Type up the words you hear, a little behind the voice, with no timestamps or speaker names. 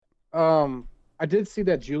I did see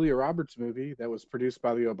that Julia Roberts movie that was produced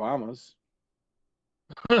by the Obamas.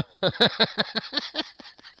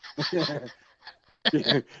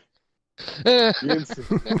 You didn't see,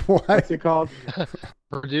 Why? what's it called?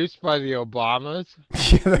 Produced by the Obamas.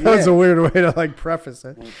 Yeah, that was a Yeah, weird way to like preface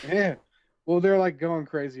it. yeah. Well, they're like going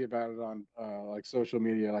crazy about it on like social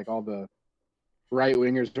media. Like all the right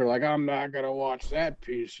wingers are like, I'm not gonna watch that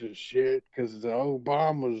piece of shit because the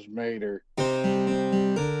Obamas made her.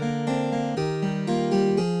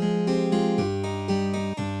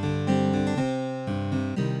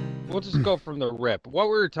 We'll just go from the rip. What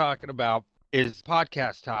we were talking about is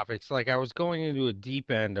podcast topics. Like I was going into a deep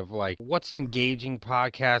end of like what's engaging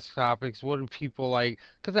podcast topics. What do people like?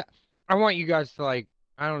 Because I want you guys to like.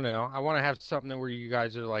 I don't know. I want to have something where you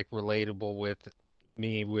guys are like relatable with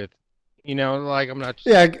me. With like I'm not just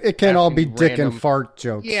Yeah, it can't all asking be you dick and random. fart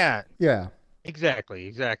jokes. Yeah, Yeah,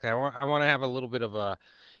 exactly. I want to have a little bit of a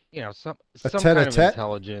a some kind of tete-a-tete.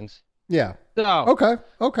 intelligence. Yeah. So Okay.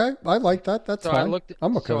 Okay. I like that. That's So I fine. looked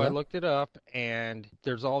I'm okay so with I that. looked it up and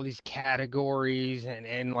there's all these categories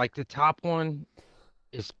and like the top one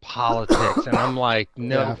is politics and I'm like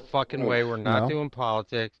no Yeah. fucking Ugh, way we're not No. doing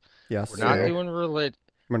politics. We're Yes. not yeah. doing We're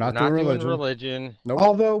we're not doing not doing religion. religion. Nope.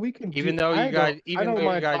 Although we can do, I Even don't though you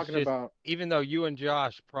mind guys talking just about. even though you and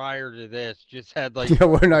Josh prior to this just had like Yeah,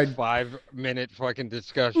 we're a not. 5 minute fucking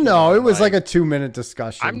discussion No, it on was like like a 2 minute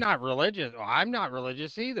discussion. I'm not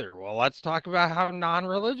religious either. Well, let's talk about how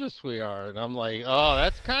non-religious we are. And I'm like, oh,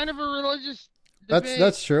 that's kind of a religious debate.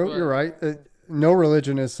 That's true. You're But right. No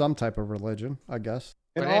religion is some type of religion, I guess.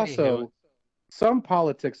 And anywho, also, some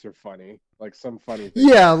politics are funny, like some funny things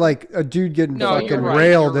Yeah, happen. like a dude getting no, But you're fucking right.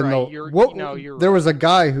 railed You're in the right. what? You're There was right. a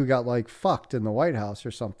guy who got like fucked in the White House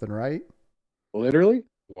or something, right? literally,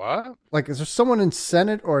 What? Like, is there someone in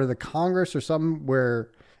Senate or the Congress or something where?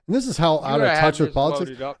 And this is how You out gotta of have touch with this politics.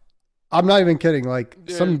 loaded up. I'm not even kidding. Like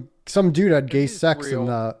Dude, some dude had gay is this sex in real?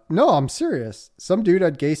 the. No, I'm serious. Some dude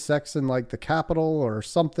had gay sex in like the Capitol or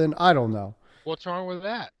something. I don't know. What's wrong with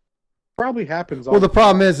that? probably happens all Well, the the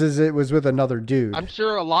problem time. is it was with another dude. I'm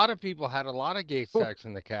sure a lot of people had a lot of gay sex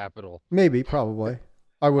in the Capitol. Maybe, probably.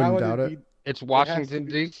 I How wouldn't would doubt it it. be? It's It has to Washington,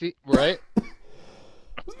 be. D.C., right?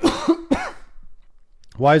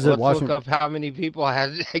 Why is it Let's look Washington? up how many people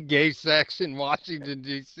had gay sex in Washington,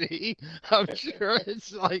 D.C. I'm sure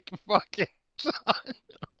it's like fucking.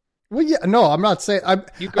 Well, yeah, no, I'm not saying.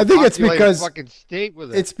 You I could think it's populate a because fucking state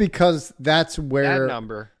with it. it's because That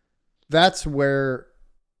number. that's where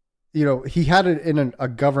he had it in a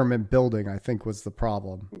government building. I think was the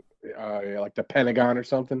problem. Yeah, like the Pentagon or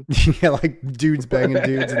something. Yeah, like dudes banging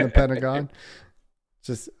dudes in the Pentagon.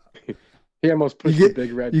 Just He almost you pushed the get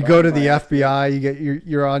big red. you go button to the by accident. FBI. You get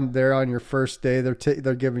you're on there on your first day.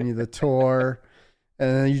 They're giving you the tour, and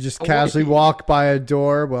then you just Oh, casually wait. walk by a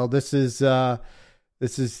door. Well, this is the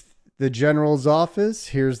general's office.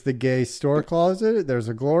 Here's the gay store closet. There's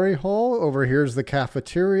a glory hole. Over here's the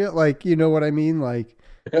cafeteria. Like, you know what I mean? Like,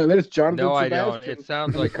 There's Jonathan No, I don't. Sebastian It sounds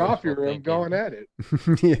in the like coffee wishful room thinking. going at it.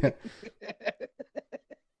 yeah.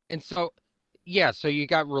 And so, yeah, so you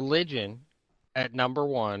got religion at number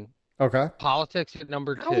one, Okay. politics at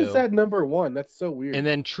number How is two, that number one? That's so and weird.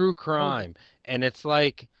 then true How- crime. And it's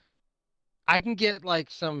like, I can get like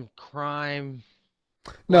some crime,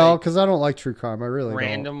 No, like because I don't like true crime. I really don't.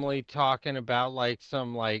 randomly talking about like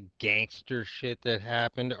some like gangster shit that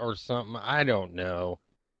happened or something. I don't know.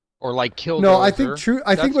 Or like No, I think Killdozer. true.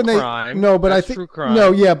 I think That's when they crime. no, but I That's think true crime.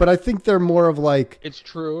 no, yeah, but I think they're more of like It's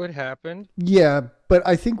true. It happened. yeah, but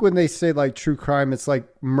I think when they say like true crime, it's like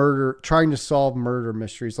murder, trying to solve murder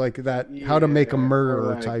mysteries, like that, how to make a Yeah, or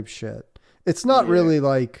murderer like type shit. It's not yeah, really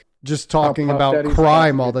like just how talking Puff about Daddy's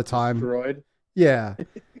crime house all the gets time. destroyed. Yeah,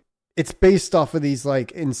 it's based off of these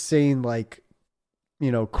like insane like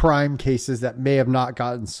crime cases that may have not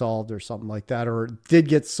gotten solved or something like that, or did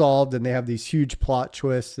get solved, and they have these huge plot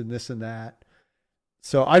twists and this and that.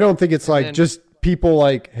 So I don't think it's And like then just people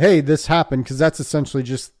like, hey, this happened, because that's essentially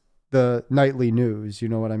just the nightly news. You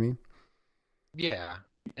know what I mean? Yeah.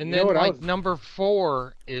 And You know then what I like was? number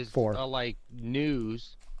four is Four. like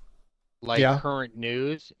news, like Yeah. current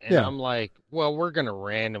news. And Yeah. I'm like, well, we're gonna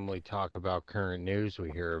randomly talk about current news we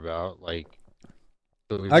hear about. Like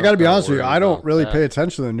so we I don't got to be gotta honest with you. worry I don't about really that. pay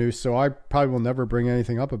attention to the news, so I probably will never bring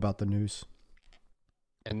anything up about the news.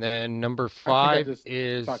 And then number I think I five just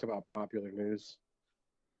is talk about popular news.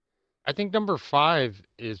 I think number five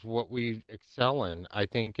is what we excel in. I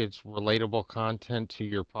think it's relatable content to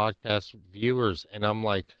your podcast viewers. And I'm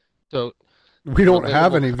like, so We don't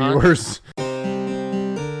have relatable any content. viewers.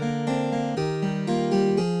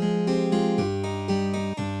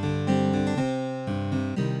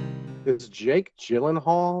 Is Jake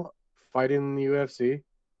Gyllenhaal fighting in the UFC?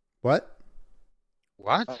 What?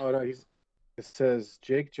 What? Oh no, it says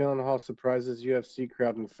Jake Gyllenhaal surprises UFC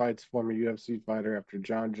crowd and fights former UFC fighter after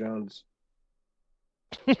John Jones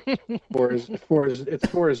it's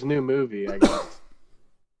for his new movie, I guess.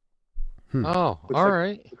 Oh, Looks all like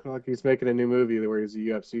right. looks like he's making a new movie where he's a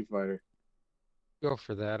UFC fighter. Go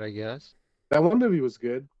for that, I guess. That one movie was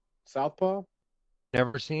good. Southpaw,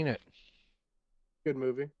 Never seen it. good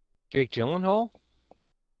movie. Jake Gyllenhaal?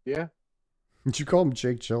 Yeah. Did you call him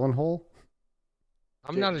Jake Gyllenhaal?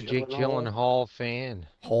 I'm Jake not a Jake Gyllenhaal? Gyllenhaal fan.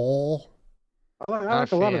 Hall? I Not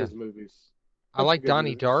like a a lot of fan. his movies. I Lots of like good Donnie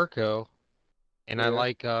movies. Darko, and I Yeah.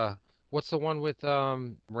 like what's the one with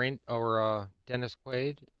Dennis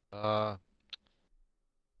Quaid?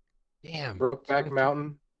 Damn. Brokeback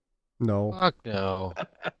Mountain. No. Fuck no.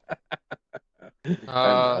 I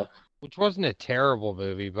know. Which wasn't a terrible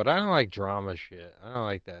movie, but I don't like drama shit. I don't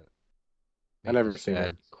like that. I never seen sad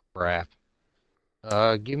it. crap.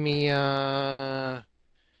 Give me what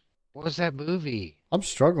was that movie? I'm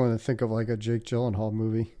struggling to think of like a Jake Gyllenhaal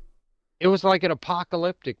movie. It was like an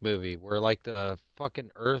apocalyptic movie where like the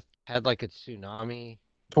fucking Earth had like a tsunami.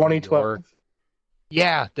 2012.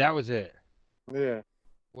 Yeah, that was it. Yeah.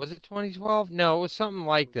 Was it 2012? No, it was something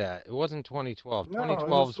like that. It wasn't 2012. No, it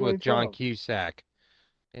 2012 was is with John 2012. Cusack,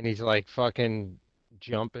 and he's like fucking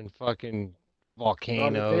jumping fucking Oh,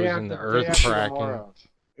 volcanoes and the day Earth after cracking. tomorrow.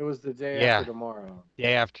 It was the day Yeah. after tomorrow.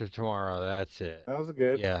 Day after tomorrow. That's it. That was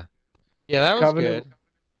good. Yeah. Yeah, that was Covenant. good.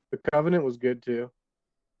 The Covenant was good too.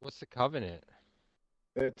 What's the Covenant?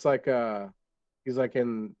 It's like he's like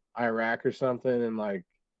in Iraq or something, and like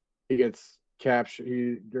he gets captured.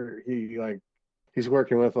 He like he's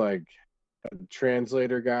working with like a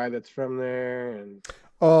translator guy that's from there, and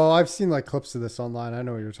Oh, I've seen like clips of this online. I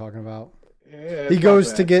know what you're talking about. yeah, He it's goes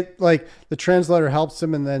not to bad. get like the translator helps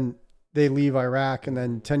him, and then they leave Iraq, and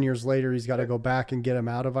then 10 years later he's got to go back and get him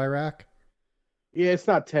out of Iraq. Yeah, it's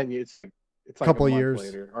not 10 years. It's like Couple a month years.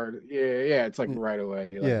 later, or yeah, it's like right away.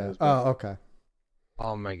 He, like, Yeah. goes back. Oh, okay.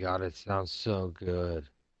 Oh my God, it sounds so good.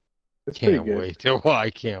 It's pretty Can't good. wait to I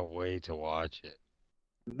can't wait to watch it.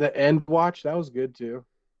 The End Watch, that was good too.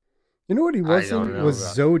 You know what he I was don't in? know Was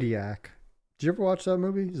about- Zodiac. Did you ever watch that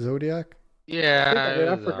movie, Zodiac? Yeah,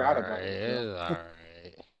 I it's forgot about alright, it, it's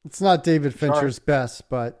alright. It's not David Fincher's best,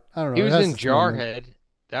 but I don't know. He it was has in its moments. Jarhead.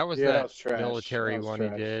 That was Yeah, that that was trash. military That was one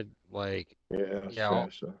trash. he did. Like Yeah, that was Yeah,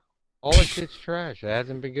 trash. all that shit's trash. It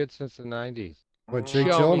hasn't been good since the 90s. What, Jake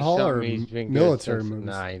Show me Gyllenhaal or something he's been good military since the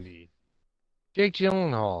movies? 90s. Jake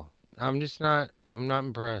Gyllenhaal. I'm not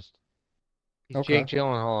impressed. He's Okay. Jake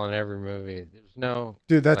Gyllenhaal in every movie. There's no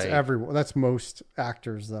Dude, that's like, everyone. That's most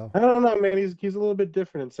actors, though. I don't know, man. He's a little bit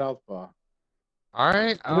different in Southpaw. All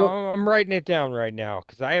right, You know- I'm writing it down right now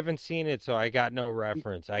because I haven't seen it, so I got no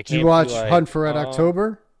reference. I can't. Did you watch be like, Hunt for Red oh,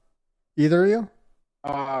 October? Either of you?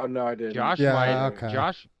 Oh no, I didn't. Josh Yeah, might. okay.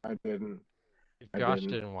 Josh, I didn't. if I Josh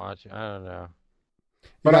didn't. didn't watch it, I don't know. You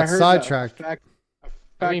But got I heard sidetracked. That, a fact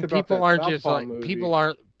I mean, about people that aren't just Southpaw like movie. people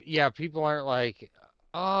aren't. Yeah, people aren't like,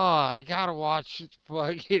 oh, I gotta watch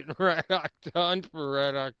fucking Hunt for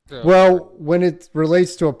Red October. Well, when it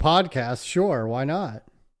relates to a podcast, sure, why not?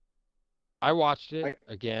 I watched it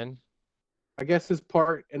again. I guess his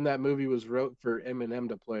part in that movie was wrote for Eminem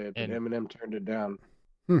to play it, but And- Eminem turned it down.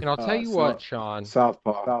 And I'll tell you what, Sean,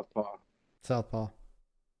 Southpaw. Southpaw.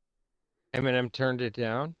 Eminem turned it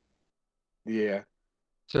down. Yeah.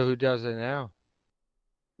 So who does it now?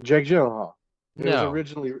 Jake Gyllenhaal. It was No,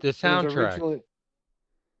 originally the it was soundtrack. originally-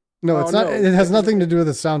 No, Oh, it's not. no. It has nothing to do with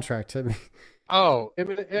the soundtrack, Timmy. Oh,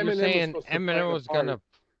 Eminem you're was saying supposed to play Eminem the was part. gonna?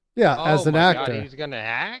 Yeah, Oh as an my actor. God, he's gonna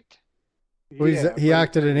act. Well, Yeah, he but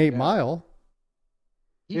acted in turned it 8 down. Mile.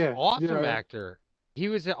 He's Yeah, an awesome yeah. actor. He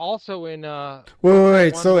was also in Wait.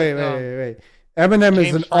 one So with, wait. Eminem is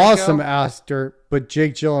James an Franco? awesome actor, but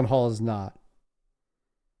Jake Gyllenhaal is not.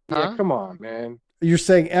 Yeah, Huh? come on, man. You're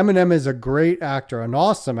saying Eminem is a great actor, an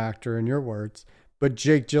awesome actor in your words, but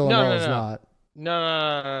Jake Gyllenhaal is no. not. No.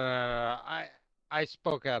 I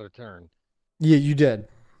spoke out of turn. Yeah, you did.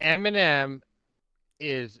 Eminem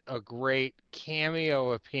is a great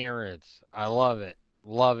cameo appearance. I love it.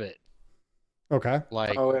 Love it. Okay.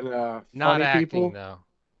 Like Oh, and not Funny acting People? though.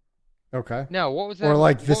 Okay. No, what was that? Or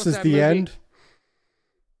like what this was is that the movie? end.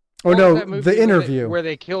 Oh What was no, that movie the interview. where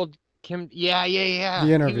they killed Kim. Yeah. The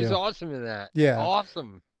He Interview. was awesome in that. Yeah.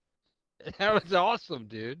 Awesome. That was awesome,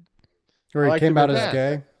 dude. Where I he liked came it out with as that.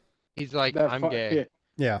 gay. He's like, that I'm fu- gay.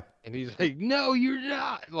 Yeah. And he's like, no, you're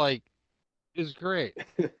not. Like, it's great.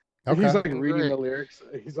 And Okay. he's like Great. reading the lyrics.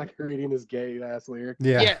 He's like reading his gay ass lyrics.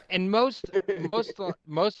 Yeah. And most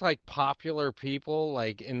like popular people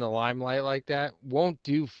like in the limelight like that won't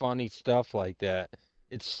do funny stuff like that.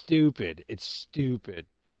 It's stupid. It's stupid.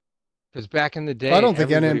 Because back in the day, I don't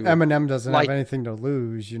think everybody would, Eminem doesn't like have anything to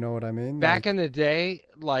lose. You know what I mean? back Like, in the day,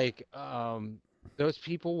 like those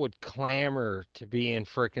people would clamor to be in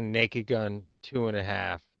frickin' Naked Gun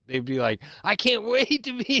 2.5. They'd be like, I can't wait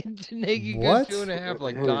to be in Naked Gun what? 2.5,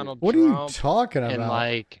 like Donald What are you Trump. talking And about?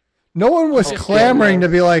 like, No one was Oh, clamoring yeah.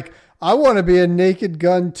 to be like, I want to be a Naked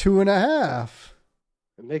Gun 2.5.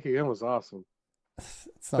 Naked Gun was awesome.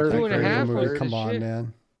 It's not that great of a 2.5 movie. was Come the on, shit.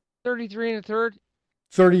 man. 33 and a third.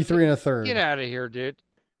 33 and a third. Get out of here, dude.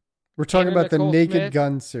 We're talking Anna about the Nicole Naked Smith,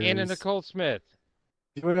 Gun series. Anna Nicole Smith.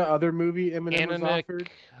 Do you know what other movie Eminem Anna was offered?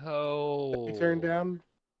 Nicole. He turned down.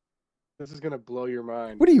 This is gonna blow your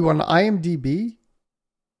mind. What are you on IMDb?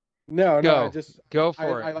 No, Go. I just Go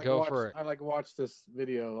for I it. like Go watched, for it. I like watched this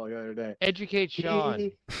video the other day. Educate Sean.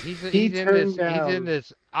 He He's he in this. turned He's in down-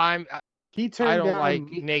 this. I turned don't down. like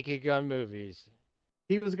Naked Gun movies.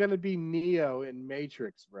 He was gonna be Neo in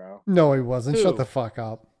Matrix, bro. No, he wasn't. Who? Shut the fuck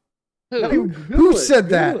up. Who? No, Who Google it, said Google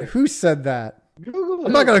that? it. Who said that? Google it.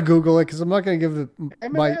 I'm not going to Google it because I'm not going to give the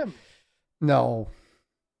my. Eminem. No,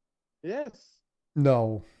 Yes.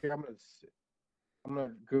 no. Here, I'm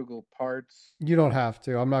gonna Google parts. You don't have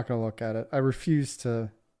to. I'm not going to look at it. I refuse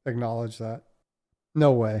to acknowledge that.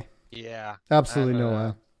 No way. Yeah. Absolutely no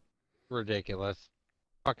way. Ridiculous.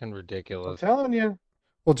 Fucking I'm ridiculous. telling you.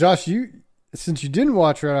 Well, Josh, since you didn't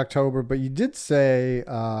watch Red October, but you did say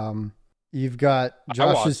you've got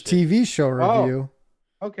Josh's watched it. TV show review.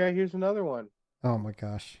 Okay, here's another one. Oh my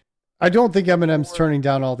gosh. I don't think Eminem's turning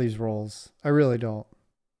down all these roles. I really don't.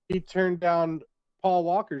 He turned down Paul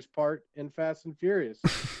Walker's part in Fast and Furious.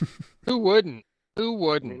 Who wouldn't? Who I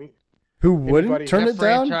wouldn't? mean, Who wouldn't Anybody- turn That it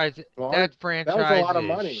down? franchise, Well, that franchise that was a lot of is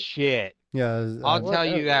money. shit. Yeah. I'll tell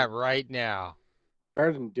whatever. you that right now.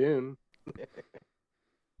 better than Dune.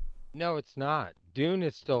 No, it's not. Dune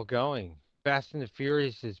is still going. Fast and the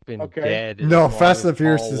Furious has been Okay. dead. No, as long Fast and as the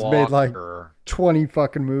Furious Paul has made, like, Walker. 20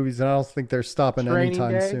 fucking movies, and I don't think they're stopping Training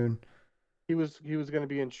anytime Day? soon. He was going to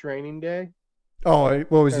be in Training Day. Oh,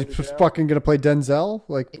 what was he Turned it down. fucking gonna play Denzel?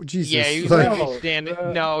 Like Jesus! Yeah, he was Like, gonna No, be standing.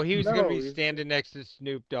 no, No, he was gonna no, be he's- standing next to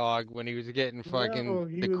Snoop Dogg when he was getting fucking No,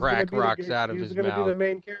 he the was crack gonna be rocks out of he his was gonna be the mouth.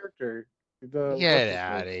 main character. Get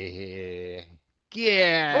out of here!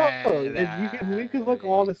 Get Oh, you can look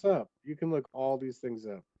all this up. You can look all these things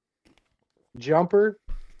up. Jumper.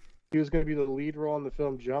 He was going to be the lead role in the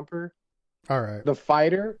film Jumper. all right. The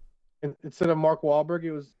Fighter. Instead of Mark Wahlberg,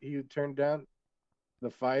 he turned down The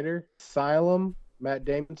Fighter. Asylum. Matt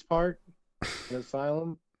Damon's part in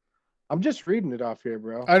Asylum. I'm just reading it off here,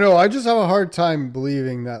 bro. I know. I just have a hard time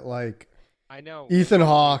believing that, like, I know. Ethan he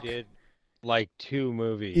Hawke. did like 2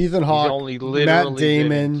 movies. Ethan He's Hawke, only Matt literally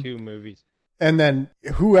been in Damon. 2 movies. and then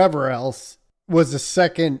whoever else was the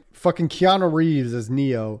second. Fucking Keanu Reeves as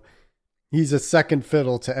Neo. He's a second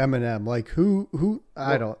fiddle to Eminem. Like who?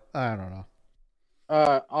 I don't know.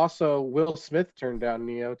 Also, Will Smith turned down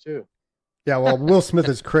Neo too. Yeah, well, Will Smith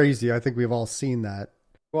is crazy. I think we've all seen that.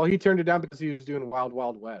 Well, he turned it down because he was doing Wild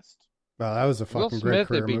Wild West. Well, that was a Will fucking great Smith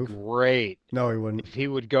career would be move. great No, he wouldn't. if he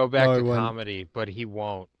would go back No, he to wouldn't. comedy, but he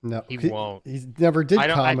won't. No, He won't. He never did I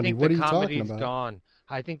comedy. think What are the you talking comedy's about? gone.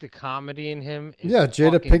 I think the comedy in him is Yeah,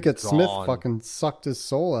 Jada fucking Pinkett Smith gone. fucking sucked his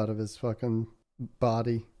soul out of his fucking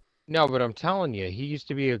body. No, but I'm telling you, he used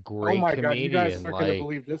to be a great Oh my comedian. god, you guys aren't gonna Like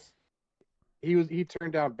believe this. He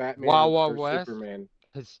turned down Batman Wild Wild versus West? Superman.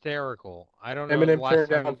 hysterical. I don't know Eminem the last turned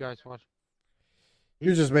time down- you guys watched.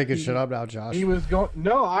 You're just making He- shit up now, Josh. He was going.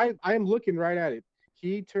 No, I am looking right at it.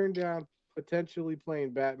 He turned down potentially playing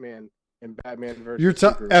Batman in Batman versus You're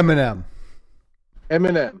Superman. Eminem.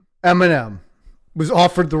 Eminem. Eminem was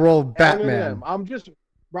offered the role of Batman. Eminem.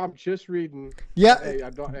 I'm just reading. Yeah, Hey, I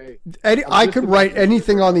don't. Hey, I just could about write to-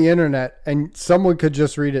 anything on the internet and someone could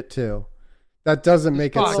just read it too. That doesn't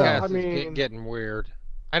make it This podcast so. I is mean- getting weird.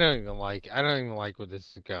 I don't even like where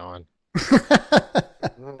this is going.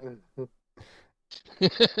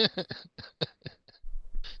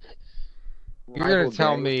 You're gonna Rival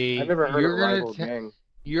tell gang. me. I never heard you're of gonna rival te- gang.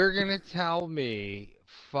 You're gonna tell me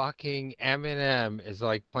fucking Eminem is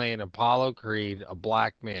like playing Apollo Creed, a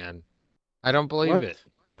black man. I don't believe What? it.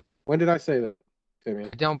 When did I say that, Timmy?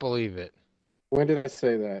 I don't believe it. When did I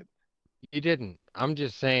say that? You didn't. I'm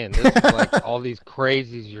just saying this is like all these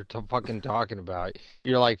crazies you're fucking talking about.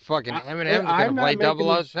 You're like fucking Eminem's I'm gonna not play making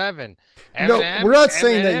this- 007. No, Eminem- we're not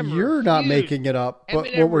saying that Eminem you're not refused making it up, but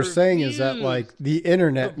Eminem what we're saying is that refused like the to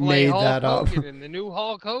internet play made Hulk that up. Hogan in the new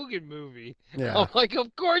Hulk Hogan movie. Yeah. I'm like,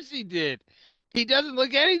 of course he did. He doesn't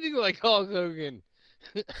look anything like Hulk Hogan.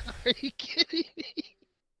 Are you kidding me?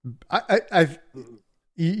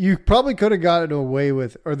 You probably could have gotten away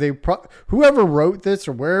with, or whoever wrote this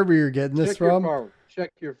or wherever you're getting this Check your from. phone.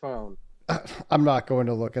 check your phone. I'm not going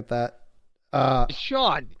to look at that.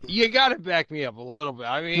 Sean, you gotta back me up a little bit.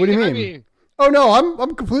 I mean, what do you mean? Oh no,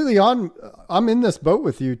 I'm completely on. I'm in this boat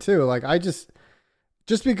with you too. Like I just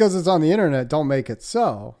because it's on the internet, don't make it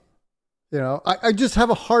so. You know, I just have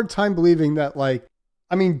a hard time believing that. Like,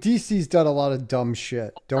 I mean, DC's done a lot of dumb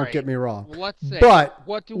shit. Don't get me wrong. Well, let's say, but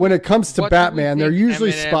when it comes to Batman, they're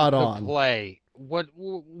usually Eminem spot on. Play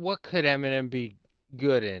what could Eminem be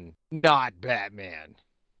good in? Not Batman.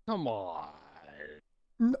 Come on.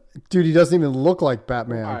 Dude, he doesn't even look like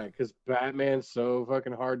Batman. Why? Because Batman's so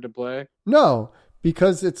fucking hard to play? No,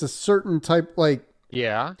 because it's a certain type, like...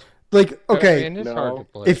 Yeah. Like, okay, Batman is hard to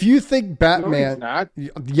play. if you think Batman... No,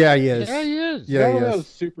 he's not. Yeah, he is. Yeah, he is. Yeah, he None of is.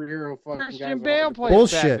 those superhero fucking Christian guys Bale plays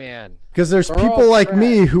Bullshit. Batman. Because there's They're people all like trash.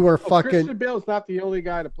 me who are fucking... Christian Bale's not the only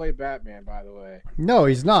guy to play Batman, by the way. No,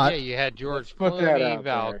 he's not. Yeah, you had George Let's put that Clooney, out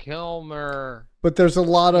Val there. Kilmer. But there's a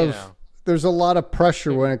lot of... You know. There's a lot of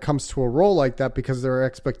pressure when it comes to a role like that because there are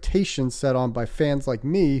expectations set on by fans like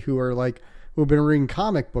me who have been reading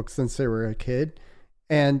comic books since they were a kid.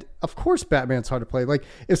 And of course, Batman's hard to play. Like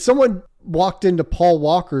if someone walked into Paul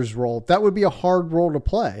Walker's role, that would be a hard role to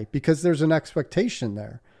play because there's an expectation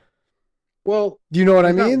there. Well, do you know what I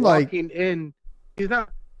he's not mean? Like he's not.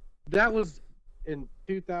 That was in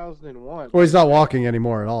 2001. Well, he's not walking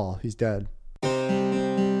anymore at all. He's dead.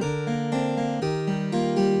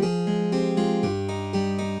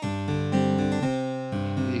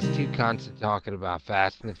 Constant talking about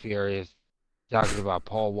Fast and the Furious, talking about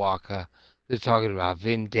Paul Walker, they're talking about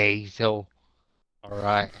Vin Diesel, all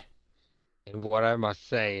right? And what I must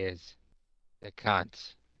say is, they're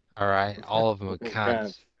cunts, all right? All of them are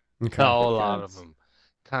cunts. Okay. A lot of them.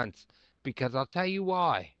 Cunts. Because I'll tell you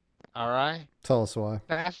why, all right? Tell us why.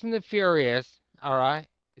 Fast and the Furious, all right,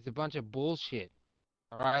 is a bunch of bullshit,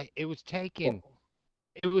 all right? It was taken.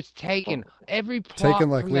 Every plot Taken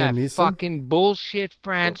like from Liam that Neeson? fucking bullshit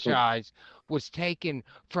franchise was taken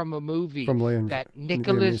from a movie that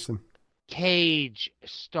Nicolas Neeson. Cage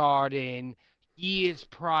starred in years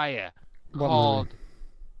prior What called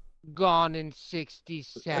movie? Gone in 60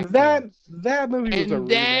 Seconds. That movie was And a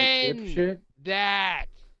remake dipshit. that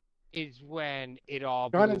is when it all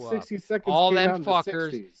blew Gone in up. 60 Seconds All came them out in the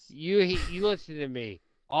fuckers, 60s. you listen to me.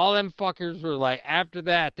 All them fuckers were like, after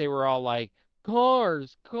that, they were all like,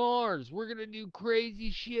 cars, we're gonna do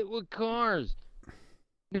crazy shit with cars.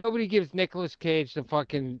 Nobody gives Nicolas Cage the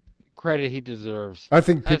fucking credit he deserves. I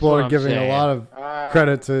think That's people what are I'm giving saying. a lot of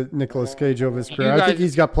credit to Nicolas Cage over his career. I think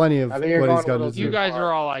he's got plenty of I what think you're he's going a got to little do. You guys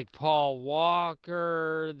are all like Paul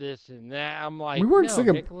Walker, this and that. I'm like, We weren't no,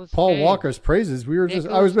 singing Nicolas Paul Cage. Walker's praises. We were just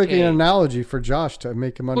I was Nicolas making an Cage. analogy for Josh to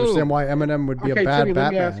make him understand why Eminem would be Okay, a bad Timmy,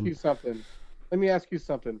 Batman. Let me ask you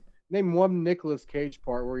something. Name one Nicolas Cage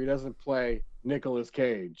part where he doesn't play Nicolas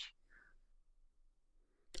Cage.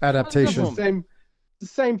 Adaptation. It's the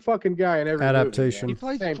same fucking guy in every Adaptation. movie. He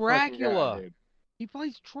plays Same fucking Dracula. guy, dude. He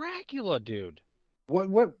plays Dracula, dude. What?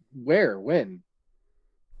 Where? When?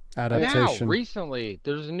 Adaptation. Now, recently,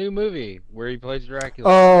 there's a new movie where he plays Dracula.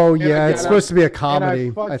 Oh And yeah, again, it's supposed to be a comedy.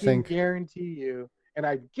 And I think. guarantee you,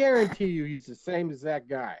 he's the same exact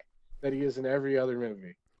guy that he is in every other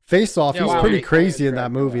movie. Face Off. Yeah, He's well, pretty he- crazy in that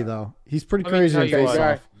Dracula. movie, though. He's pretty Let me crazy tell in you Face what,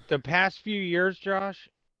 Off. The past few years, Josh,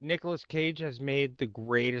 Nicolas Cage has made the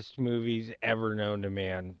greatest movies ever known to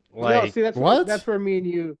man. Like, No, see, what? That's where me and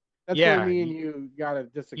you. That's Yeah, where me and you gotta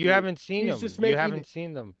disagree. you haven't seen He's them. just You making- haven't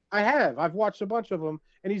seen them. I have. I've watched a bunch of them,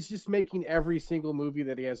 and he's just making every single movie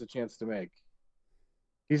that he has a chance to make.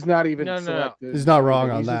 He's not even No. selective. He's not wrong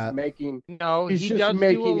He's on just that. Making. No, He's he just does do a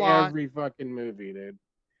making lot. every fucking movie, dude.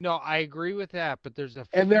 No, I agree with that, but there's a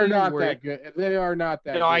And they're few not where that good. They are not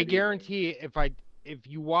that. No, good I either. guarantee if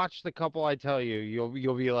you watch the couple I tell you, you'll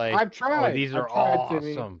be like, I've tried. oh, these I've are tried,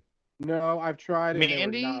 Timmy. awesome. No, I've tried. And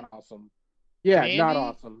Mandy? they were not awesome. Yeah, not Mandy?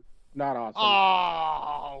 awesome. Not awesome.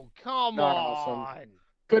 Oh, come Not on. awesome.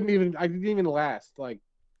 Couldn't even. I didn't even last. Like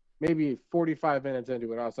maybe 45 minutes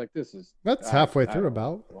into it, I was like, "This is." That's halfway I through don't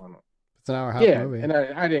about. wanna- It's an hour and a half Yeah, movie. and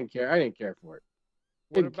I didn't care. I didn't care for it.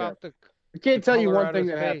 What Didn't about the I can't The tell you color one out thing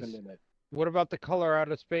of that space. happened in it. what about the color out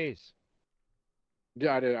of space?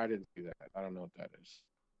 Yeah, I didn't see that. I don't know what that is.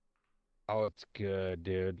 Oh, it's good,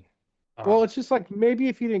 dude. Well, it's just like maybe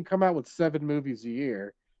if he didn't come out with 7 movies a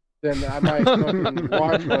year, then I might fucking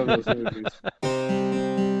watch one of those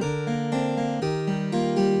movies.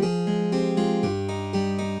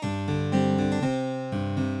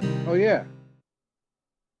 Oh yeah.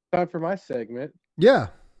 Time for my segment. Yeah.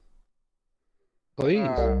 please.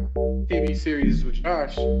 TV series with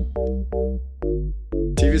Josh.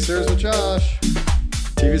 TV series with Josh.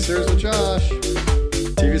 TV series with Josh.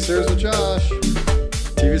 TV series with Josh.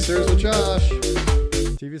 TV series with Josh.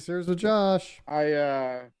 TV series with Josh.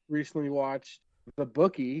 I recently watched The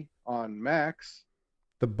Bookie on Max.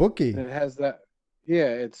 The Bookie. And it has that. Yeah,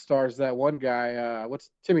 it stars that one guy.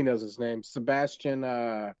 What's Timmy knows his name? Sebastian.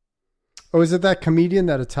 Oh, is it that comedian,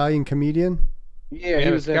 that Italian comedian? Yeah,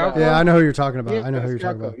 he was in. Yeah, I know who you're talking about. Yeah, I know who you're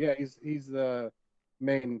talking about. Yeah, he's the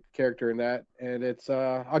main character in that, and it's.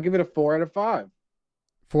 I'll give it a 4 out of 5.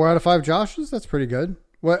 4 out of 5 Joshes? That's pretty good.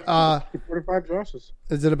 What? 4 to 5 Joshes.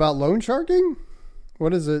 Is it about loan sharking?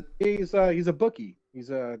 What is it? He's a bookie. He's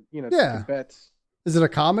yeah. bets. Is it a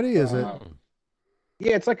comedy? Is it?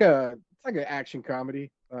 Yeah, it's like an action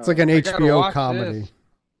comedy. It's like an HBO comedy.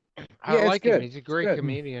 I like him. He's a great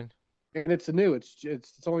comedian. And it's new. It's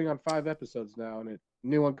only on 5 episodes now, and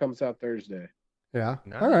new one comes out Thursday. Yeah.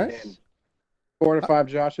 Nice. All right. And 4 to 5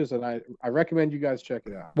 Joshes, and I recommend you guys check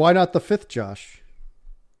it out. Why not the 5th Josh?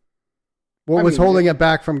 What was holding it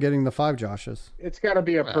back from getting the 5 Joshes? It's got to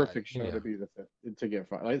be a perfect show to be the 5th to get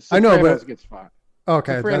 5. Like, I know, but gets 5.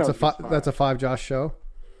 Okay, that's a 5 Josh show.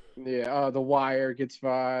 Yeah, The Wire gets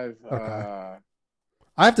 5. Okay.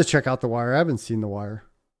 I have to check out The Wire. I haven't seen The Wire.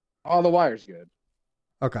 Oh, The Wire's good.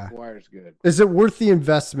 Okay. The Wire's good. Is it worth the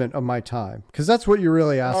investment of my time? Because that's what you're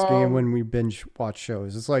really asking when we binge watch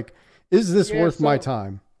shows. It's like, is this worth my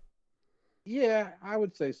time? Yeah, I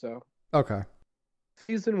would say so. Okay.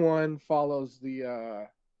 Season 1 follows the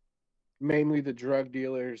mainly the drug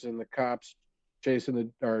dealers and the cops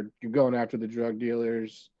going after the drug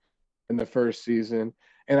dealers in the first season.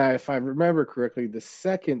 And if I remember correctly, the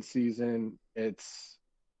second season, it's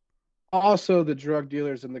also the drug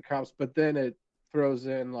dealers and the cops, but then it throws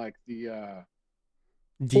in like the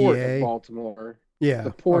port of Baltimore. Yeah. The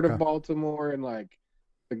port of Baltimore and like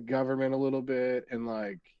the government a little bit and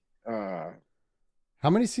like how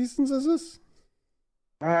many seasons is this?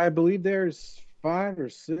 I believe there's 5 or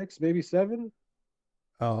 6, maybe 7.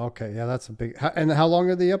 Oh, okay. Yeah, that's a big. And how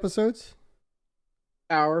long are the episodes?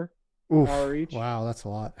 Hour. Oof. Hour each. Wow, that's a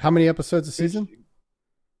lot. How many episodes a season?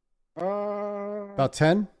 About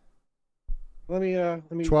 10. Let me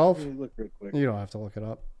 12. Let me look real quick. You don't have to look it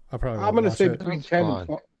up. I'm going to say between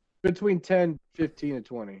 10, 15, and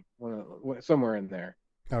 20, somewhere in there.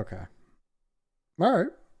 Okay. All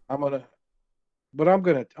right. I'm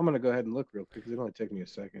gonna go ahead and look real quick because it'll only take me a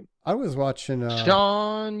second. I was watching.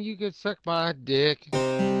 Sean, you could suck my dick.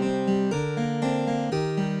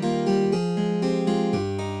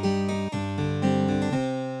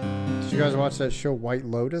 Did you guys watch that show White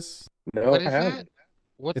Lotus? No, I haven't.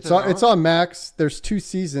 It's on Max. There's 2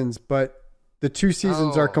 seasons, but the 2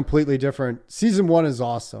 seasons are completely different. Season 1 is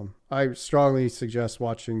awesome. I strongly suggest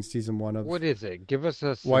watching season 1 of. What is it? Give us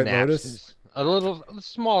a White Lotus. A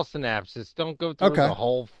small synopsis. Don't go through the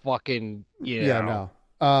whole fucking. No.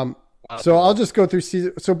 So I'll just go through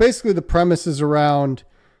season. So basically, the premise is around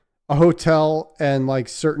a hotel and like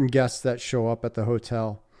certain guests that show up at the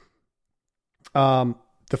hotel.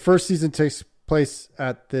 The first season takes place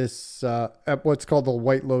at this at what's called the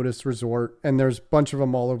White Lotus Resort, and there's a bunch of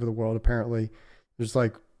them all over the world. Apparently, there's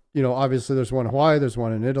like obviously there's one in Hawaii, there's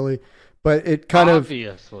one in Italy, but it kind of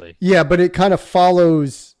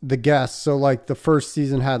follows the guests. So like the first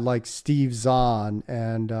season had like Steve Zahn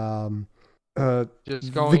and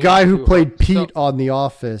the guy who played Pete on The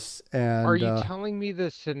Office. And are you telling me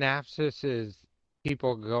the synopsis is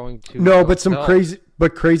people going to no, but some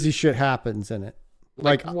crazy shit happens in it.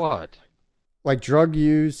 Like what? Like drug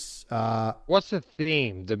use. What's the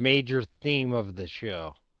theme? The major theme of the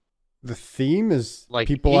show? The theme is like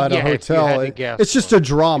people at a hotel. It's just a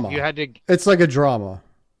drama. It's like a drama.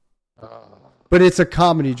 But it's a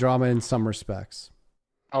comedy drama in some respects.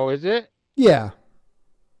 Oh, is it? Yeah.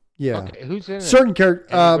 Yeah. Okay, who's in it? Certain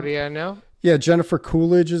character. Anybody I know? Yeah, Jennifer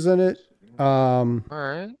Coolidge is in it. All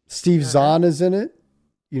right. Steve Zahn is in it.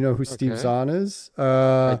 You know who Steve Zahn is?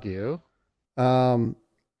 I do.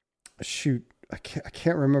 Shoot, I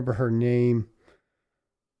can't remember her name.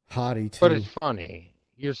 Hottie too. But it's funny.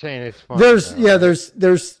 You're saying it's funny.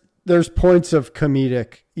 There's points of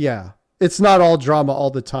comedic. Yeah. It's not all drama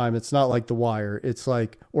all the time. It's not like The Wire. It's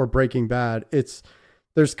like, or Breaking Bad.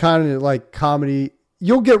 There's kind of like comedy.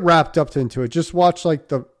 You'll get wrapped up into it. Just watch like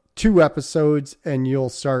the 2 episodes and you'll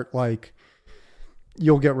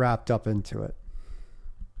get wrapped up into it.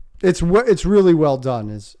 It's really well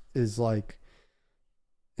done is like,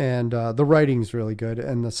 and the writing's really good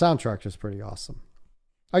and the soundtrack is pretty awesome.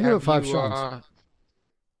 I give it 5 Seans.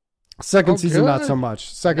 Second season, not so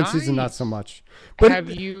much. Season, not so much. But have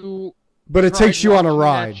you? But it takes you on a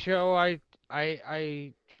ride. That show I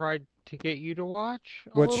tried to get you to watch.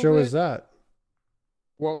 What show is that?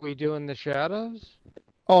 What We Do in the Shadows.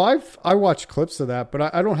 Oh, I watched clips of that,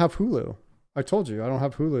 but I don't have Hulu. I told you I don't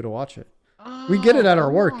have Hulu to watch it. We get it at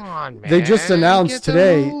our work. On, they just man. announced Get the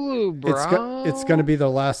today Hulu, bro. it's going to be the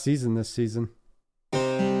last season this season.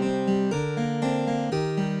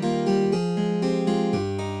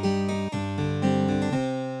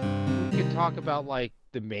 We can talk about like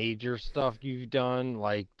the major stuff you've done.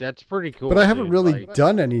 Like that's pretty cool. But I haven't dude. really like,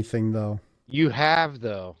 done anything though. You have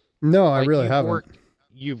though. No, I Like, really haven't.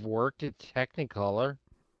 You've worked at Technicolor.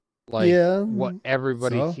 Like Yeah. what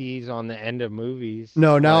everybody so? sees on the end of movies.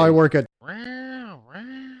 No, now I like, work at Wow,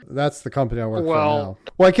 wow. that's the company I work for Well- now.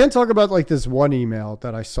 Well, I can't talk about like this one email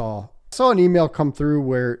that I saw. I saw an email come through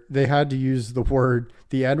where they had to use the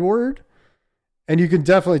N word. And you can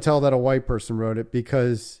definitely tell that a white person wrote it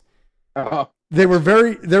because Oh, they were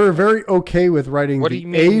very okay with writing What do the you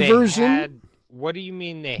mean A they version had- what do you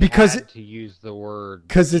mean they Because had to use the word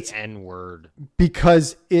 'cause the it's- N-word?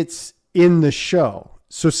 because it's in the show.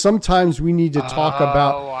 So sometimes we need to talk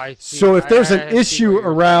about. I see. So if there's I an see issue what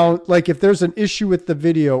you're around, like if there's an issue with the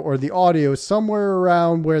video or the audio somewhere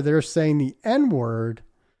around where they're saying the N word,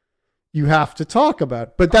 you have to talk about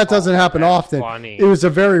it. But that doesn't happen that's often. funny. It was a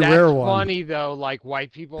very That's rare one. funny though, like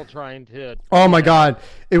white people trying to. Oh my God.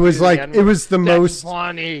 It was do the like, N-word. it was the That's most,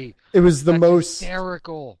 funny. it was the That's most,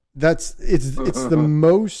 hysterical. it's the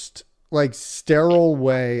most like sterile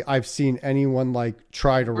way I've seen anyone like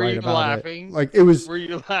try to Were write you about laughing? it. Like it was, Were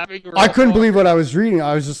you laughing? I couldn't believe what I was reading.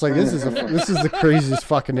 I was just like, this is the craziest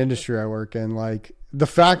fucking industry I work in. Like the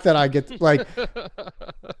fact that I get like,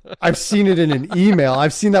 I've seen it in an email.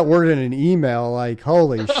 I've seen that word in an email. Like,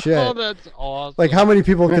 holy shit. Oh, that's awesome. Like how many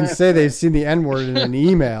people can say they've seen the N word in an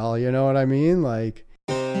email? You know what I mean? Like,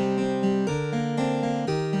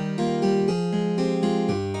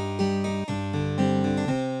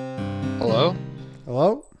 Hello?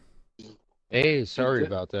 hello? Hey, sorry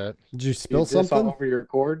about that. Did you spill is this all something? over your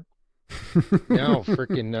cord? No,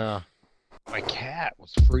 freaking, my cat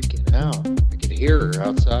was freaking out. I could hear her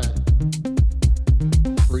outside.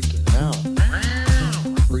 Freaking out.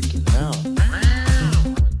 Freaking out. I'm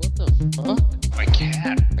like, what the fuck? My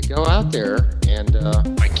cat. I go out there and,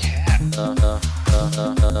 my cat. What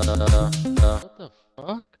the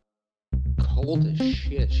fuck? Cold as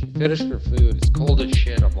shit. She finished her food. It's cold as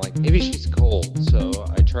shit. I'm like, maybe she's cold. So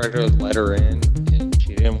I tried to let her in and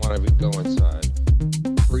she didn't want to go inside.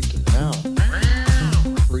 Freaking out.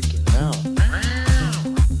 Freaking out.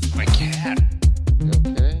 My cat.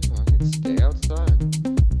 Okay, well, I can stay outside.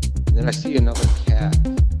 And then I see another cat.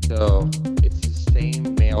 So it's the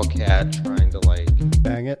same male cat trying to like,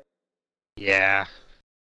 Bang it. yeah.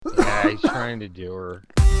 Yeah, he's trying to do her.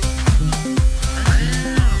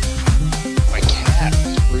 My cat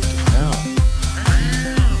is freaking out.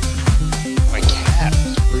 My cat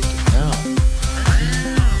is freaking out.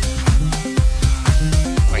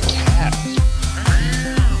 My cat is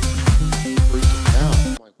freaking out.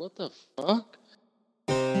 I'm like, what the fuck?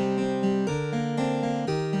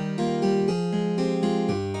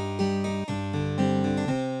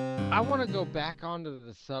 I want to go back onto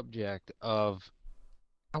the subject of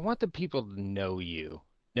I want the people to know you.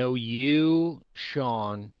 Know you,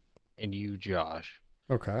 Sean, and you, Josh.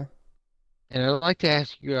 Okay. And I'd like to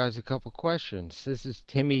ask you guys a couple questions. This is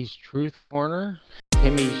Timmy's Truth Corner.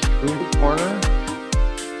 Timmy's Truth Corner.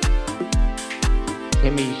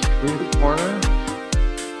 Timmy's Truth Corner.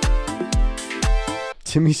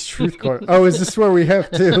 Timmy's Truth Corner. Oh, is this where we have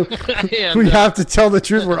to Yeah, we no. have to tell the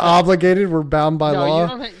truth? We're obligated. We're bound by No,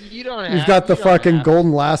 law. you don't have. We've got the you don't fucking have-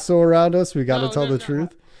 golden lasso around us. We got to No, tell no, the no. truth.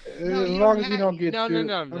 No, As you long don't as you have- don't get no, too. no,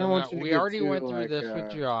 no, I don't no, want no. you to We get already too, went through like, this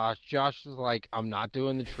with Josh. Josh was like, "I'm not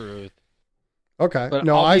doing the truth." Okay. But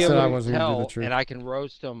No, I'll I be said able I to wasn't going to do tell, the truth. and I can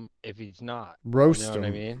roast him if he's not. Roast You know him. what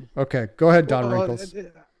I mean? Okay. Go ahead, Don Well, Wrinkles.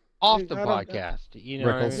 Off the I don't- podcast. You know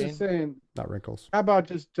Rickles. what I I'm mean? just saying, Not Wrinkles. how about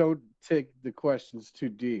just don't take the questions too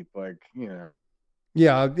deep? Like, you know,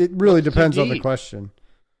 Yeah, it really What's too depends on the deep? question.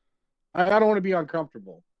 I don't want to be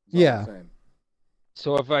uncomfortable. is all I'm Yeah. saying.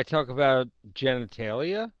 So if I talk about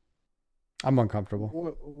genitalia, I'm uncomfortable.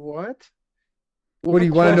 What? What do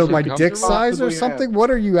you want to know? question My comes dick from? size or Possibly something? have-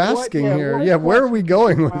 What are you asking here? Yeah, where are we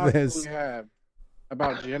going with this? Have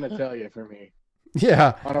about genitalia for me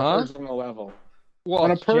Yeah. on a Huh? personal level. well,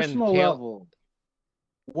 On a it's personal level,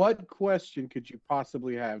 what question could you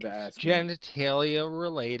possibly have to ask me? genitalia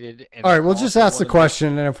related. And All right, it's we'll just also ask the one of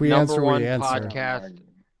question, and if we number answer, one we answer. podcast.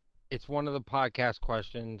 It's one of the podcast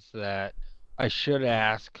questions that I should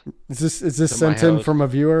ask. Is this to my sent in host. from a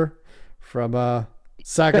viewer from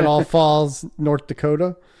Saginaw Falls, North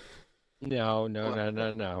Dakota? No.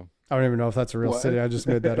 I don't even know if that's a real What? city. I just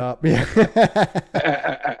made that up. Yeah.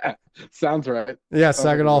 Sounds right. Yeah, Sounds like a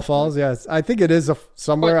Saginaw real Falls. Yes, I think it is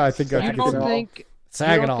somewhere. But I think I you think don't it's Saginaw. think You don't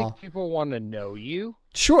Saginaw. think people want to know you?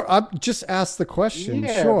 Sure, I just asked the question.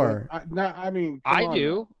 Yeah, Sure. I mean, come I on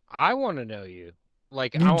do. now. I want to know you.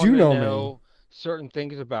 Like, You I want do to know know me. certain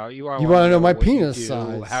things about you. I You want want to to know know my what you penis do,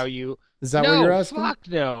 size? how you. Is that what you're No, asking? fuck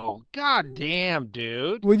no. God damn,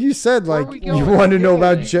 dude. Well, you said Where are like we you going want to with know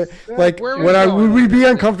about this? like Where are we would going we with be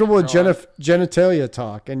this, uncomfortable with Sean? genitalia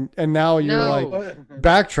talk and now you're No. like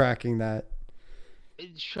backtracking that.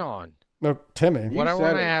 Sean, No, Timmy. You what I said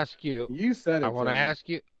want to it. ask you, You said it. I want to Timmy. ask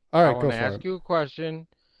you, All I right, want go to for ask it. you a question.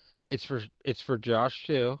 It's for Josh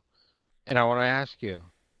too, and I want to ask you,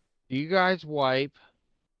 do you guys wipe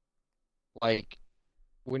like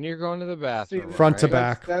when you're going to the bathroom? Front to right?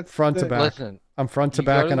 back. That's Front to the- back. Listen, I'm front to you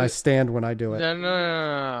go back to and I the- stand when I do it.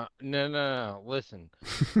 no. Listen,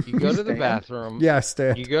 you go to the stand? bathroom. Yeah, I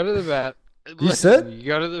stand. You go to the bath. You sit? You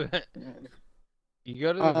go to the. You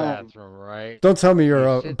go to the bathroom, right? Don't tell me you're You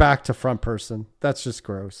a sit- back to front person. That's just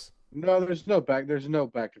gross. No, there's no back. There's no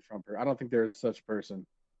back to front. I don't think there's such person.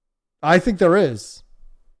 I think there is.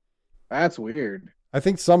 That's weird. I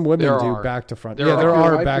think some women There do are. back to front. There yeah, there You're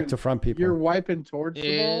are wiping- back to front people. You're wiping towards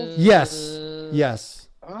the balls. Yes. Yes.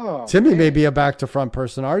 Oh, Timmy man. may be a back to front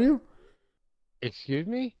person. Are you? Excuse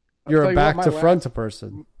me? I'll You're tell a you what, back my to last- front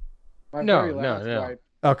person. My No, very no, last no. wipe-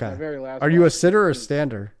 my Okay. very last Are you a wipe sitter or a was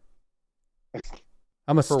stander?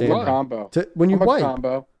 I'm a For stander. what? combo? When you I'm a wipe,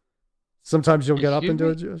 combo. sometimes you'll get up and do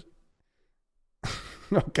Excuse it.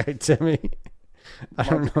 Okay, Timmy. I I'm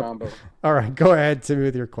don't a know. combo. All right, go ahead, Timmy,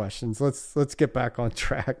 with your questions. Let's get back on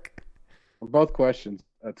track. Both questions.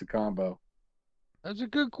 That's a combo. That's a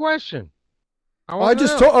good question. Oh, I wanna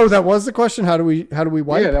just know. told. Oh, that was the question. How do we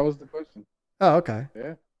wipe? Yeah, that was the question. Oh, okay.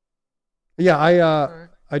 Yeah. Yeah, Alright.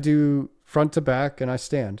 I do front to back and I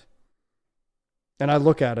stand. And I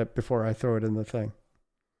look at it before I throw it in the thing.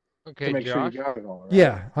 Okay, To make sure Josh. you got it all right.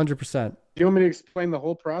 Yeah, 100%. Do you want me to explain the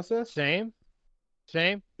whole process? Same.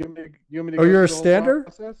 You want me to Oh, go you're a through the whole stander?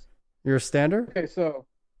 process? You're a stander? Okay, so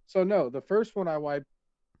no, the first one I wipe,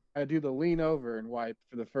 I do the lean over and wipe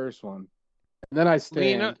for the first one, and then I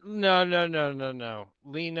stand. No.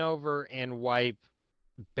 Lean over and wipe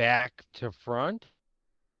back to front.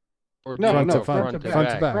 Or No, Front no, to front to front. back. Front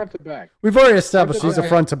to back. Front to back. We've already established Front he's to a back.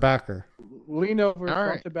 front to backer. Lean over, All front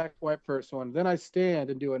right. to back, wipe first one. Then I stand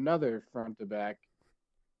and do another front to back.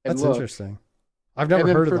 And That's look. interesting. I've never And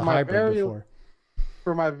then heard of for the my hybrid very- before.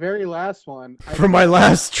 For my very last one, For my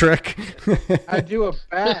last trick. I do a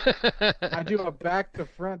back. I do a back to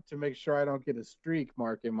front to make sure I don't get a streak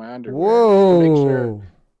mark in my underwear. To make sure, Whoa.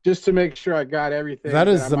 just to make sure I got everything. That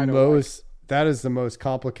is I the might have wiped. that is the most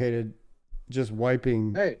complicated just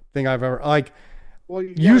wiping Hey, thing I've ever like. well,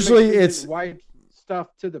 you gotta Usually make sure you it's- wipe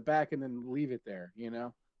stuff to the back and then leave it there. You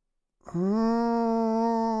know.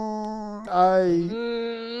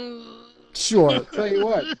 Sure. Tell you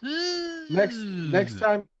what. Next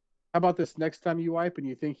time, how about this? Next time you wipe and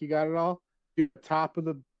you think you got it all, do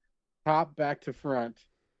the top back to front,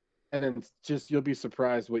 and then just you'll be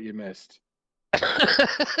surprised what you missed.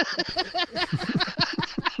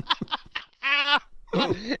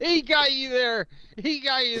 He got you there. He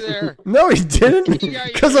got you there. No, he didn't. He got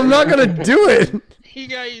you Because I'm not gonna do it. He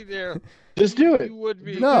got you there. Just do it. You would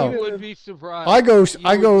be. No. You would be surprised. I go You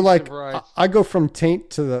would be like surprised. I go from taint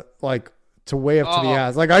to the to way up to the Oh.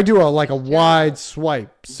 ass. Like I do a wide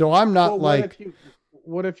swipe. So I'm not Well, like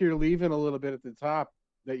what if you're leaving a little bit at the top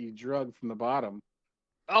that you drug from the bottom?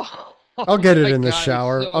 Oh, I'll get it my in the God, he's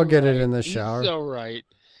shower. so I'll get it right. in the He's shower. so right.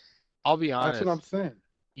 I'll be honest. That's what I'm saying.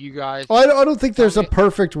 You guys. I don't think there's Tell a me-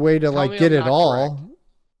 perfect way to tell me get I'm it not all.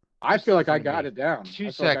 I feel like I got it down. Two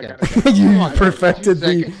I feel like I seconds. got it down. You Come on, perfected 2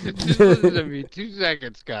 the- seconds. Just listen to me. 2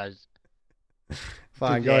 seconds, guys.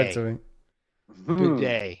 Fine, go ahead to me. Good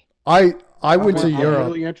day. I went to I'm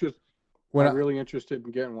Europe Really I'm really interested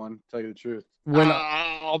in getting one. To tell you the truth.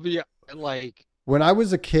 I'll be like when I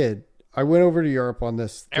was a kid, I went over to Europe on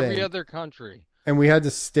this thing, every other country. and we had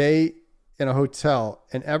to stay in a hotel,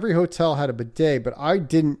 and every hotel had a bidet, but I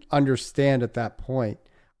didn't understand at that point.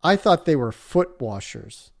 I thought they were foot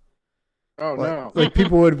washers. Oh no. Like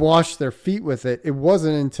people would wash their feet with it. It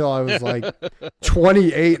wasn't until I was like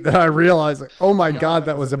 28 that I realized, like, oh my God,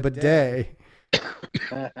 that was a bidet.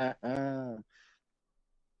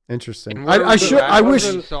 Interesting. And where I was should. it at? I Where wish.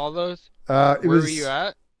 you saw those. It Where was. were you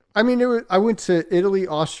at? I mean, I went to Italy,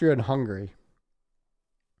 Austria, and Hungary.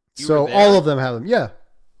 You So were there? all of them have them. Yeah.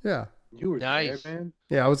 Yeah. You were Nice. there, man.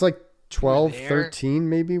 Yeah. I was like 12, there? 13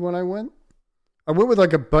 maybe when I went. I went with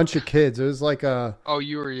like a bunch of kids. It was like Oh,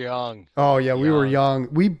 you were young. oh yeah, we were young.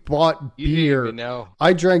 We bought You didn't beer. even know.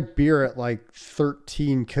 I drank beer at like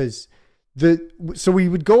 13 because so we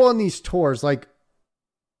would go on these tours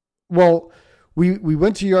we we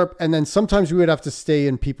went to Europe, and then sometimes we would have to stay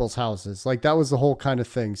in people's houses. Like that was the whole kind of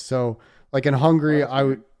thing. So like in Hungary, I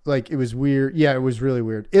would like it was weird. Yeah, it was really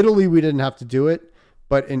weird. Italy, we didn't have to do it,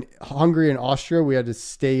 but in Hungary and Austria, we had to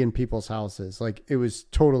stay in people's houses. Like it was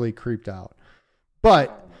totally creeped out.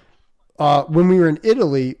 But when we were in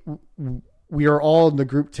Italy, we were all in the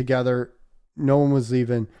group together. No one was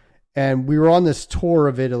leaving, and we were on this tour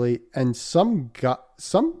of Italy. And the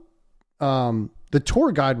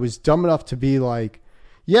tour guide was dumb enough to be like,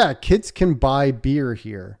 "Yeah, kids can buy beer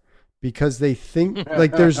here because they think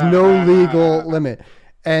like there's no legal limit."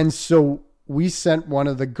 And so we sent two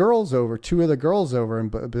of the girls over,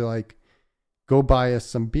 and be like, "Go buy us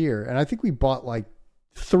some beer." And I think we bought like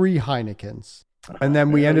 3 Heinekens. And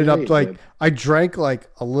then we ended up like, I drank like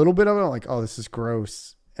a little bit of it. I'm like, oh, this is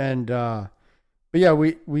gross. And, but yeah,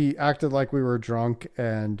 we acted like we were drunk,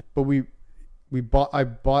 but I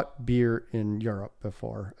bought beer in Europe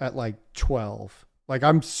before at like 12. Like,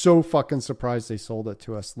 I'm so fucking surprised they sold it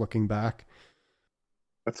to us looking back.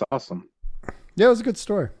 That's awesome. Yeah, it was a good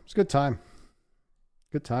story. It was a good time.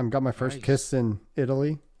 Good time. Got my first kiss in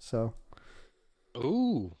Italy. So,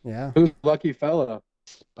 ooh, yeah. Who's lucky fella?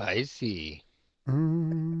 Spicy. I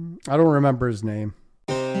don't remember his name.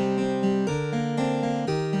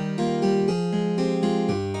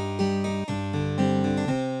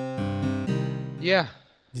 Yeah.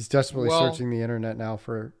 He's desperately searching the internet now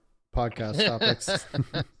for podcast topics.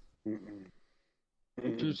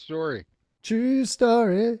 True story. True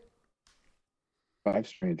story. 5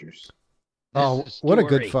 strangers. Oh, what a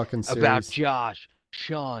good fucking series. About Josh,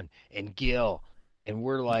 Sean, and Gil. And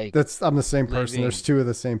we're like... I'm the same person. There's 2 of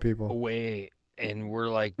the same people. Away. And we're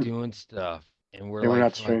like doing stuff. And we're we're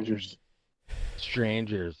not strangers.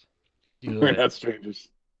 Strangers. We're not strangers.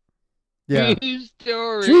 Yeah. True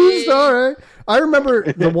story. True story. I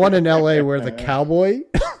remember the one in LA where the cowboy...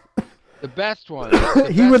 The best one.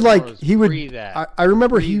 He would that. I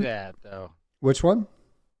remember pre that though. Which one?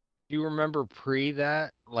 Do you remember pre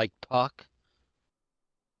that? Like Puck?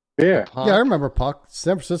 Yeah. Punk? Yeah, I remember Puck.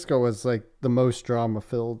 San Francisco was like the most drama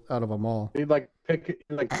filled out of them all. He'd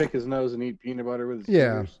pick his nose and eat peanut butter with his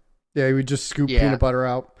Yeah. fingers. Yeah, he would just scoop peanut butter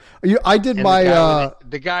out. I did and my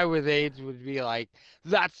the guy with AIDS would be like,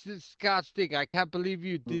 "That's disgusting. I can't believe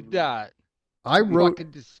you did that.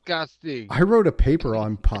 Fucking disgusting." I wrote a paper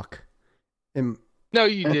on Puck. No,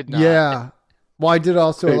 you did not. Yeah. Well, I did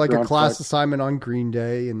also paper like a on class Puck. assignment on Green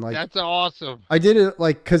Day, and like that's awesome. I did it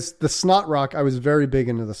like because the snot rock. I was very big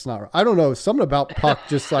into the snot rock. I don't know, something about Puck.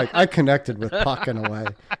 Just like I connected with Puck in a way.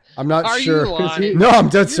 I'm not Are sure. You lying? No, I'm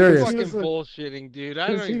dead You're serious. fucking bullshitting, dude.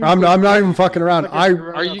 I'm not even fucking around. I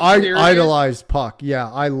serious? idolized Puck.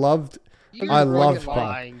 Yeah, I loved Puck.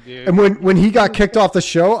 Lying, dude. And when he got kicked off the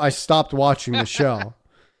show, I stopped watching the show.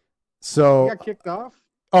 So He got kicked off?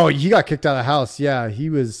 Oh, he got kicked out of the house. Yeah, he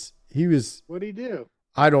was. What'd he do?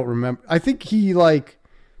 I don't remember. I think he wasn't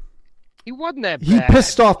that bad. He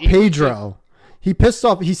pissed off Pedro. He pissed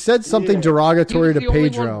off. He said something derogatory to He was the only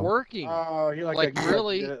Pedro. one working. Oh, he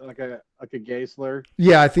really like a gay slur.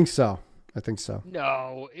 Yeah, I think so.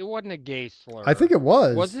 No, it wasn't a gay slur. I think it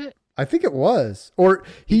was. Was it? I think it was. Or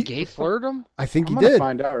he gay slurred him? I think I'm he gonna did.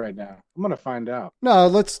 Find out right now. I'm gonna find out. No,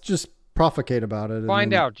 let's just proflicate about it.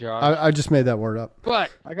 Find out, Josh. I just made that word up. But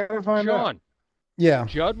I gotta find out. Sean, yeah,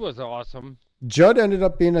 Judd was awesome. Judd ended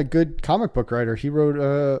up being a good comic book writer. He wrote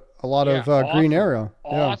a lot of Green Arrow.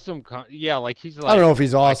 Awesome. Like he's like. I don't know if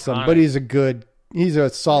he's awesome, iconic. but he's a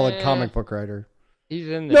solid comic book writer. He's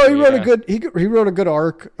in there. No, he wrote a good he wrote a good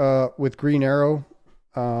arc with Green Arrow.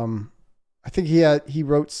 I think he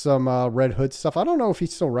wrote some Red Hood stuff. I don't know if he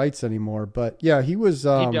still writes anymore, but yeah, he was.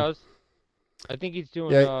 He does. I think he's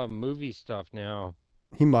doing movie stuff now.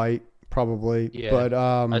 He might probably. Yeah. But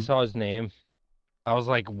I saw his name. I was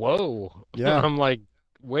like, whoa. Yeah. I'm like,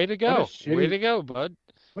 way to go. Way to go, bud.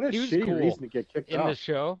 What a shitty reason to get kicked off. In the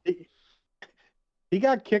show. He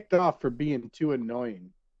got kicked off for being too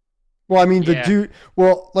annoying. Well, I mean, the dude,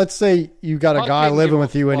 let's say you got a guy living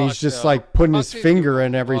with you and he's just like putting his finger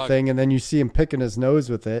in everything and then you see him picking his nose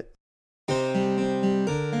with it.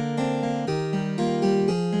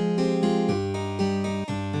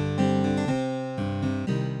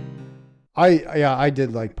 I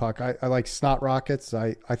did like Puck. I like snot rockets.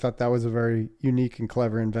 I thought that was a very unique and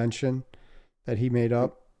clever invention that he made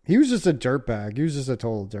up. He was just a dirtbag. He was just a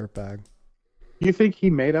total dirtbag. You think he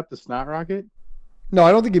made up the snot rocket? No,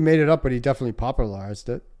 I don't think he made it up, but he definitely popularized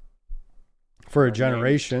it for a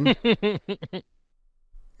generation.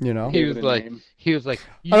 You know, he was like,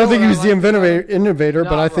 I don't think he was the innovator,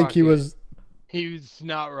 but I think he was. He was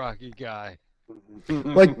snot rocket guy.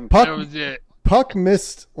 Like Puck, that was it. Puck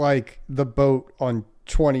missed like the boat on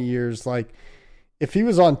 20 years. Like If he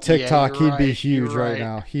was on TikTok, you're he'd be right, huge you're right right.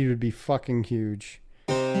 now. He would be fucking huge.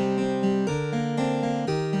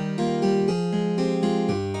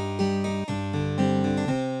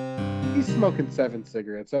 He's smoking 7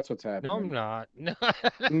 cigarettes. That's what's No, happening. I'm not. No.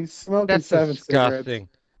 He's smoking That's 7 disgusting. cigarettes.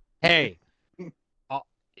 Hey,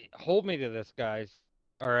 hold me to this, guys.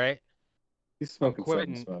 All right? He's smoking 7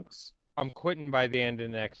 quitting. smokes. I'm quitting by the end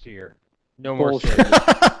of next year. No more Bullshit.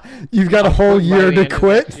 cigarettes. You've got a whole Quitting by year the to end of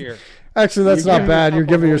quit. next year. Actually, that's You're not giving bad. yourself You're a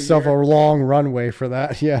giving whole yourself a year? long runway for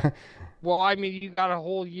that. Yeah. Well, I mean, you got a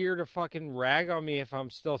whole year to fucking rag on me if I'm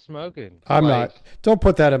still smoking. I'm Like, not. Don't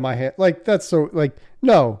put that in my hand. Like, that's so, like,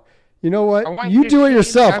 no. You know I what? want You you do it to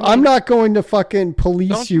yourself. I mean, I'm not going to fucking police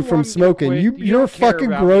don't you you from want me to smoking. quit? You're You a don't care fucking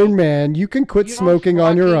about grown me. man. You can quit you don't smoking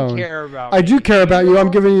on your fucking own. care about I me. do care about you. I'm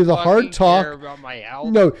don't giving you the fucking hard talk. care about my health.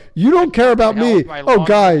 No, you don't care about my me. health, my Oh,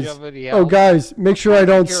 guys. longevity Oh, health. guys, make sure I fucking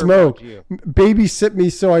don't care smoke. about you. Babysit me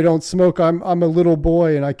so I don't smoke. I'm a little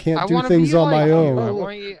boy and I can't I do wanna things be on my like you. own. I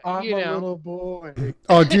want you, I'm you a know. little boy.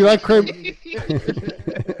 Oh, do you like crave?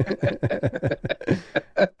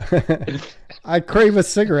 I crave a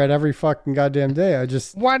cigarette every fucking goddamn day. I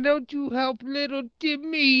just Why don't you help little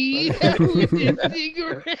Timmy with his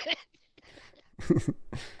cigarette?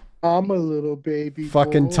 I'm a little baby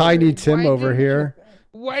fucking boy. Tiny Tim Why over didn't here.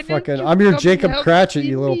 Why don't Fucking, you I'm your come Jacob help Cratchit,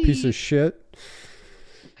 you little piece Timmy? of shit.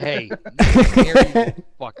 Hey, you come here, you little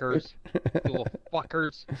fuckers. You little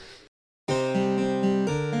fuckers.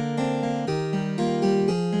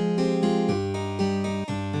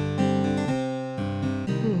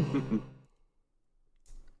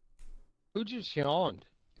 Who just yawned?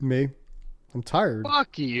 Me, I'm tired.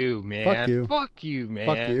 Fuck you, man. Fuck you. Fuck you, man.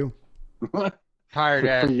 Fuck you. Tired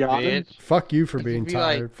ass Yawning? bitch. Fuck you for He's being gonna be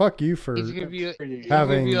like- tired. Fuck you for He's gonna be, he's gonna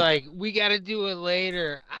having. be like, we gotta do it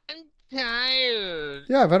later. I'm tired.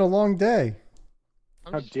 Yeah, I've had a long day.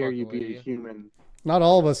 I'm How just dare fucking you with be a human? Not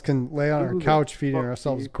all of us can lay on our Who the couch feeding fuck do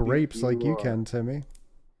ourselves you think grapes like you you are? can, Timmy.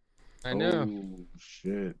 I know. Oh,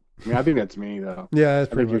 shit. I mean, I think that's me, though. Yeah,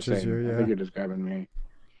 that's I pretty think much is you. I Yeah. think you're describing me.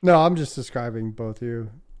 No, I'm just describing both you.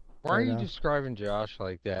 Why are right you now. describing Josh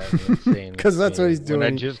like that? and saying 'Cause this that's to what me he's When I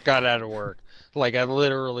doing. just got out of work. Like, I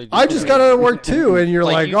literally I just got out of work too, and you're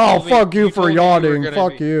Like, like, you "Oh, told me- fuck you you for told me you were yawning. gonna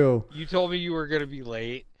Fuck be- you." You told me you were going to be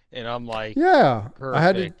late, and I'm like, Yeah,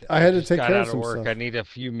 perfect. I had to just take got care out of of some work. stuff. I need a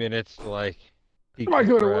few minutes to, like, I might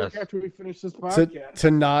go to work decompress. after we finish this to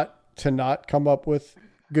podcast. to not come up with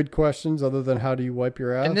good questions other than how do you wipe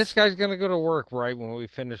your ass? And this guy's going to go to work right when we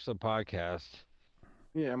finish the podcast.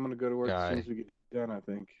 Yeah, I'm gonna go to work as soon Guy. as we get done. I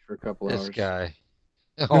think for a couple This hours. guy.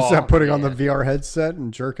 Is that putting on the man. VR headset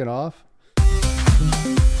and jerking off?